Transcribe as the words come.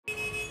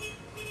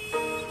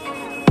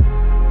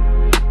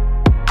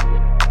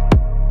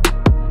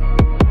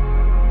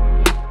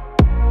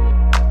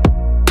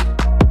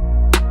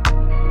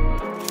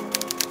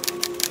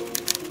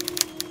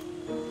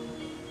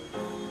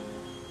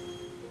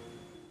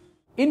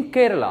In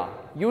Kerala,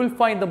 you will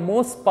find the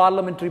most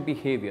parliamentary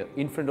behavior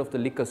in front of the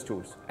liquor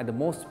stores and the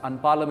most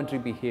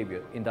unparliamentary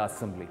behavior in the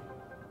assembly.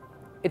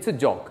 It's a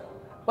joke,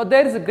 but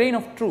there is a grain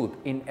of truth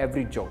in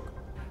every joke.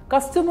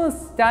 Customers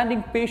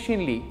standing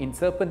patiently in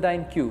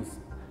serpentine queues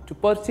to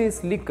purchase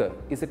liquor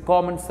is a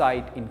common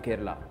sight in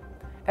Kerala.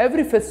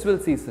 Every festival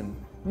season,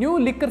 new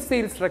liquor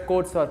sales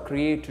records are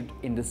created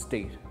in the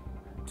state.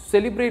 To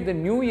celebrate the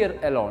new year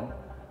alone,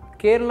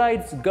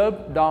 Keralites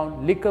gulped down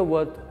liquor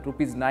worth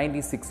Rs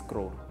 96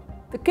 crore.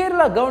 The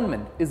Kerala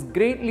government is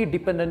greatly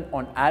dependent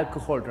on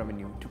alcohol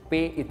revenue to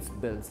pay its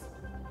bills.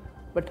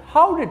 But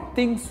how did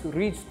things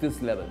reach this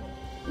level?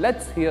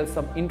 Let's hear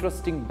some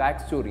interesting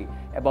backstory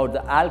about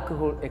the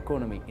alcohol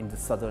economy in the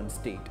southern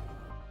state.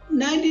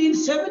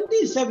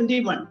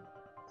 1970-71,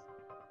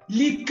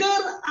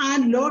 liquor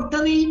and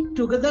lottery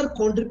together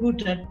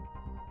contributed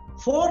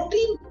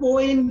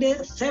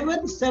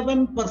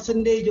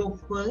 14.77% of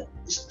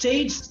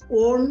state's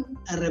own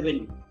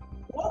revenue.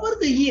 Over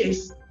the years,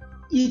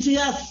 it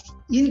has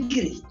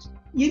increased.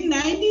 In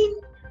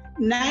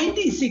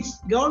 1996,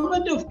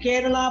 government of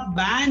Kerala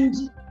banned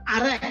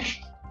Arak.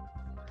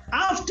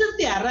 After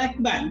the Arak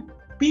ban,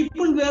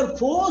 people were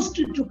forced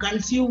to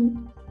consume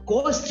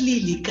costly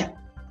liquor.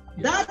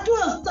 That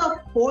was the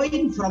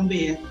point from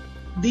where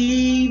the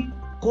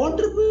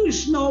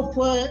contribution of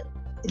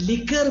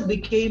liquor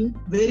became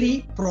very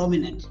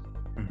prominent.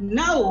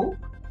 Now,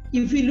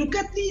 if we look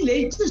at the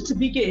latest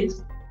figures,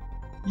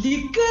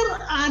 liquor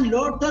and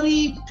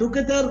lottery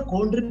together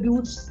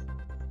contributes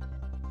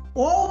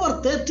over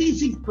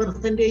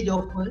 36%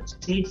 of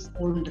state's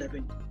own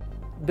revenue.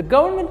 The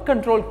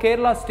government-controlled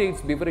Kerala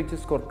State's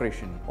Beverages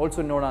Corporation,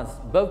 also known as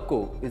BEVCO,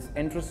 is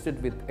entrusted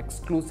with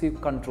exclusive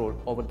control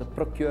over the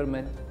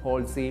procurement,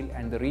 wholesale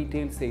and the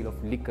retail sale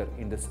of liquor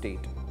in the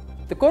state.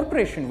 The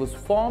corporation was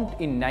formed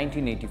in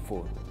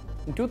 1984.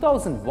 In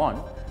 2001,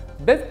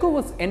 BEVCO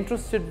was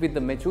entrusted with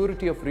the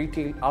majority of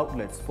retail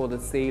outlets for the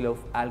sale of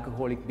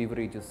alcoholic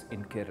beverages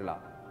in Kerala.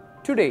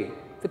 Today,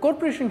 the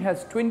corporation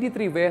has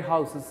 23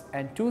 warehouses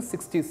and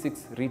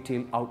 266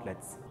 retail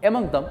outlets.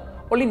 Among them,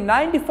 only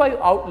 95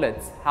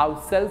 outlets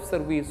have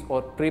self-service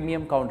or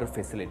premium counter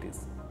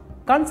facilities.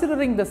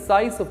 Considering the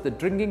size of the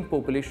drinking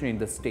population in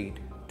the state,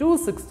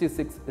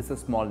 266 is a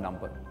small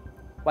number.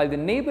 While the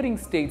neighboring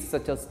states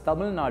such as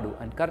Tamil Nadu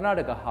and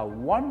Karnataka have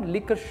one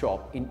liquor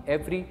shop in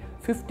every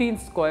 15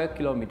 square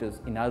kilometers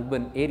in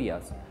urban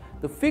areas,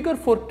 the figure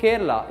for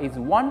Kerala is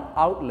one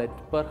outlet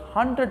per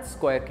 100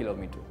 square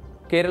kilometer.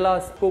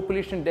 Kerala's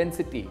population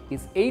density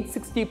is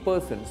 860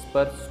 persons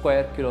per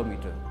square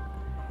kilometer.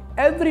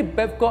 Every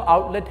BEVCO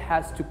outlet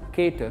has to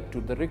cater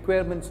to the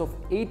requirements of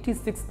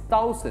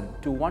 86,000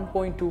 to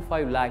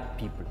 1.25 lakh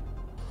people.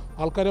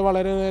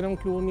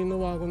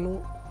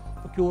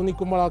 Q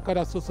നിൽക്കുമ്പോൾ ആൾക്കാർ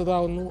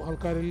അസ്വസ്ഥതാകുന്നു,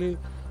 ആൾക്കാരിൽ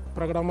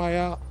പ്രകടമായ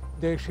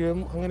ദേഷ്യം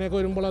അങ്ങനെയൊക്കെ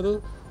വരുമ്പോൾ അത്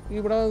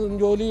ഇവിടെ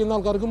ജോലി ചെയ്യുന്ന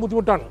ആൾക്കാർക്കും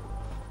ബുദ്ധിമുട്ടാണ്.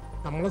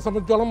 നമ്മളെ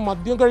സംബന്ധിച്ചോളം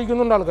മദ്യം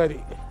കഴിക്കുന്നുണ്ട് ആൾക്കാർ,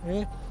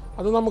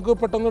 അത് നമുക്ക്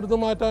പെട്ടെന്ന് എടുത്ത്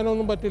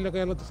മാറ്റാനൊന്നും പറ്റില്ല.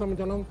 കേരളത്തെ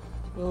സംബന്ധിച്ചോളം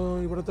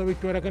ഇവിടുത്തെ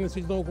വിറ്റുവരൊക്കെ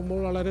അനുസരിച്ച് നോക്കുമ്പോൾ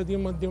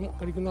വളരെയധികം മദ്യം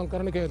കഴിക്കുന്ന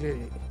ആൾക്കാരാണ് കേരളീയർ.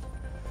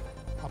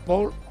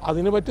 അപ്പോൾ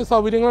അതിന് പറ്റിയ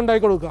സൗകര്യങ്ങൾ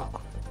ഉണ്ടാക്കി കൊടുക്കുക.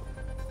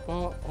 അപ്പോൾ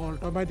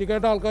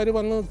ഓട്ടോമാറ്റിക്കായിട്ട് ആൾക്കാർ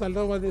വന്ന് നല്ല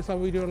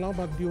സൗകര്യമുള്ള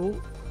മദ്യവും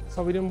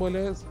സൗകര്യം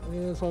പോലെ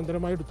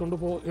സ്വതന്ത്രമായി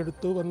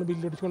എടുത്തു വന്ന്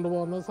ബില്ലടിച്ചുകൊണ്ട്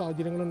പോകുന്ന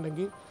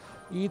സാഹചര്യങ്ങളുണ്ടെങ്കിൽ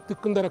ഈ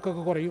തിക്കും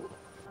തിരക്കൊക്കെ കുറയും.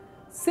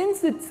 Since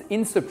its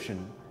inception,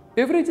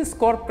 Beverages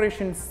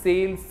Corporation's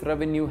sales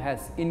revenue has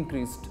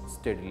increased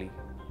steadily,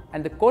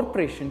 and the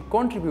corporation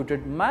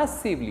contributed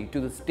massively to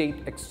the state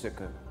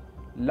exchequer.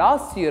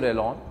 Last year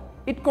alone,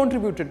 it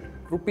contributed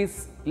Rs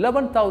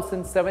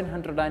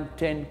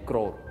 11,710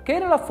 crore.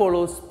 Kerala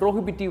follows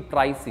prohibitive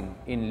pricing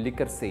in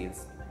liquor sales.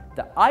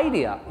 The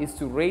idea is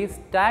to raise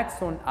tax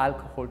on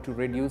alcohol to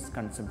reduce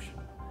consumption.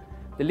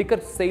 The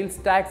liquor sales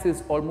tax is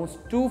almost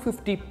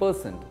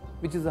 250%,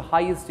 which is the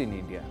highest in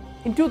India.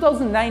 In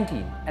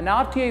 2019, an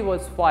RTI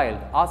was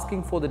filed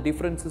asking for the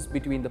differences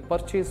between the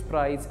purchase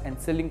price and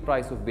selling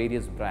price of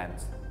various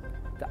brands.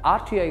 The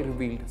RTI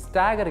revealed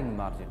staggering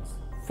margins.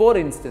 For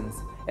instance,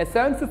 a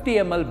 750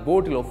 ml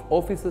bottle of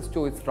Officer's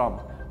Choice rum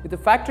with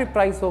a factory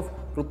price of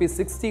Rs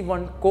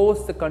 61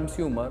 costs the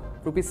consumer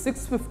Rs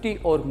 650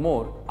 or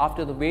more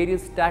after the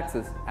various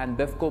taxes and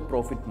BEVCO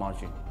profit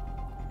margin.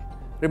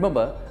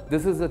 Remember,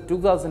 this is a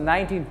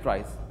 2019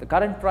 price. The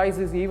current price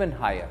is even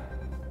higher.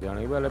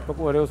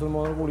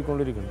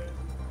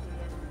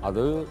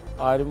 അത്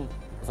ആരും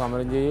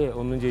സമരം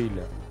ഒന്നും ചെയ്യില്ല.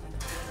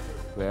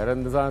 വേറെ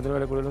എന്ത് സാധനത്തിന്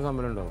വില കൂടുതലും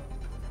സമരം ഉണ്ടാവും,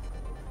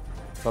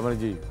 സമരം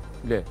ചെയ്യും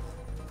ഇല്ലേ?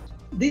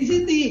 This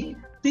is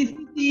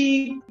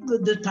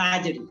the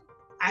tragedy.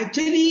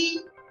 Actually,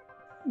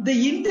 the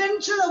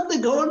intention of the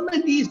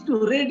government is to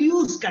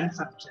reduce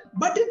consumption,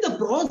 but in the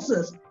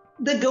process,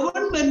 the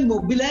government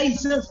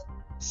mobilizes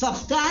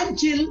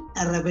substantial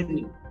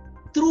revenue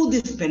through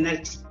this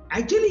penalty.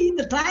 Actually,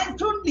 the tax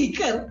on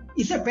liquor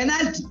is a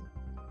penalty,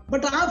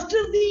 but after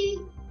the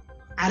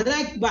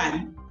Arak ban,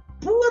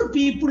 poor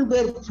people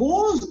were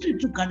forced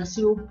to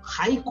consume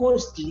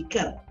high-cost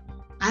liquor,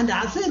 and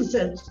as a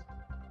result,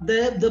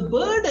 the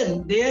burden,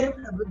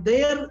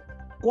 their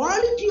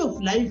quality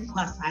of life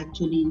has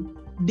actually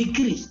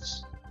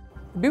decreased.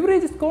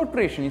 Beverages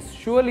Corporation is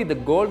surely the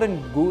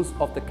golden goose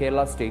of the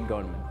Kerala state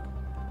government.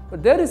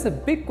 But there is a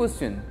big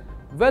question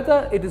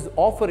whether it is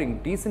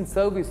offering decent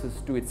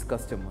services to its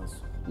customers.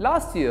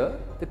 Last year,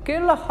 the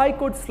Kerala High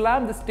Court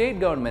slammed the state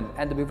government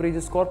and the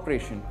Beverages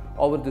Corporation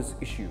over this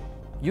issue.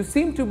 You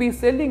seem to be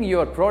selling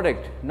your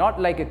product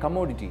not like a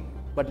commodity,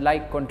 but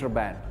like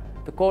contraband,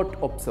 the court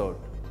observed.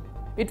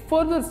 It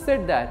further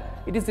said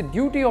that it is the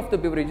duty of the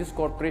Beverages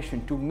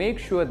Corporation to make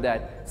sure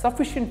that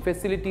sufficient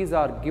facilities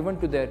are given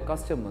to their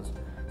customers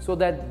so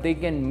that they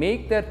can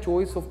make their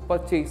choice of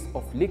purchase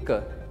of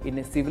liquor in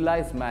a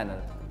civilized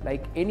manner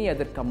like any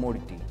other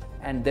commodity,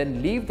 and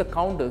then leave the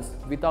counters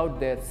without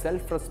their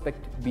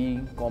self-respect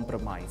being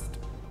compromised.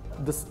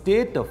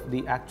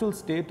 The actual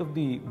state of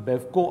the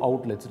BEVCO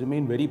outlets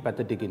remain very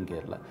pathetic in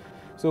Kerala.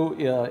 So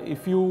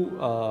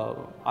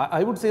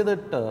I would say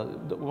that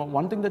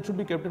one thing that should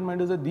be kept in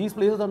mind is that these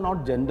places are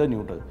not gender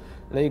neutral.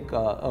 Like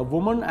a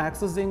woman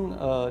accessing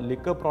a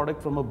liquor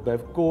product from a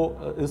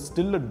BEVCO is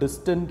still a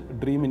distant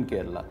dream in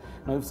Kerala.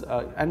 Now,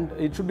 and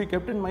it should be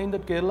kept in mind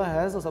that Kerala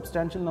has a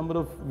substantial number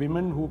of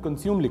women who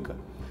consume liquor.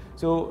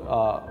 So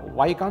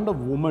why can't a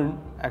woman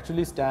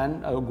actually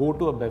go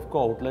to a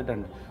BEVCO outlet,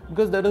 and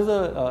because there is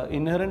a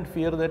inherent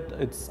fear that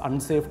it's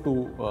unsafe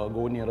to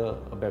go near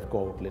a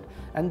BEVCO outlet,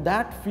 and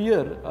that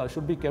fear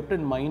should be kept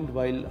in mind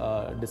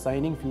while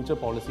designing future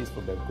policies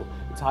for BEVCO.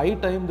 It's high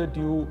time that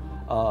you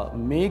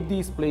make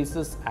these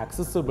places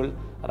accessible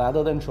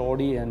rather than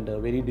shoddy and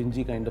very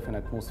dingy kind of an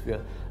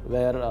atmosphere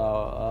where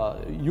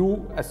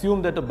you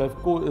assume that a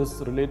BEVCO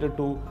is related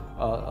to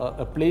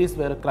a place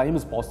where a crime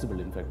is possible.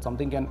 In fact,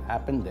 something can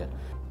happen there.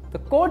 The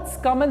court's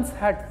comments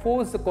had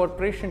forced the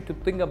corporation to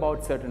think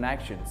about certain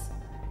actions.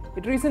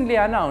 It recently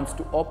announced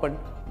to open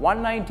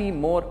 190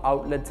 more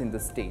outlets in the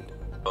state.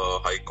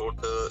 High Court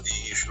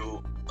issue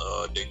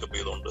take up a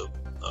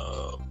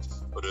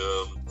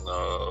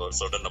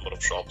certain number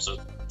of shops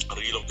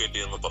relocate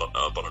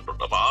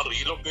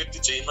relocate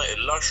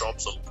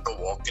shops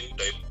walk-in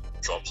type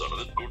shops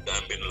with good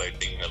ambient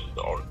lighting and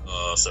all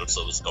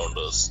self-service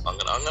counters.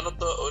 Model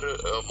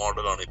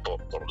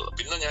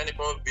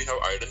we have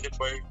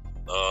identified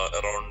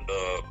around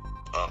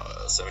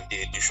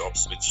 70-80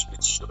 shops which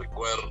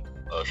require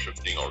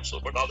shifting also.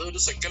 But other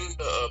second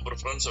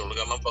preference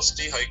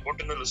first High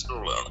Court in the list.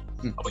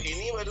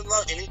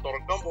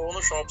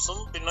 Shops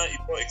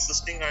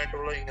existing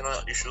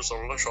issues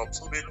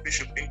shops will be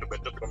shifting to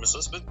better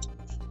premises with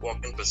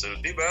walk-in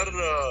facility where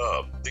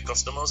the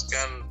customers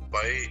can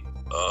buy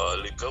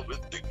liquor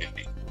with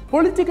dignity.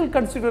 Political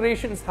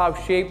considerations have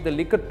shaped the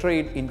liquor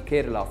trade in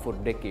Kerala for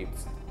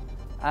decades.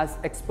 As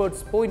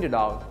experts pointed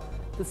out,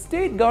 the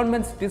state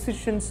government's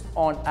decisions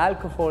on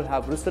alcohol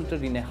have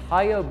resulted in a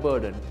higher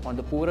burden on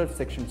the poorer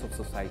sections of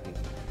society.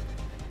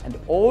 And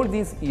all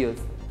these years,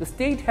 the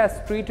state has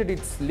treated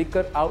its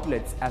liquor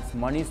outlets as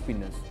money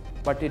spinners,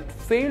 but it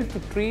failed to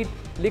treat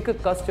liquor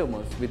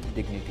customers with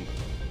dignity.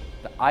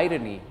 The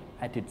irony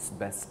at its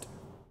best.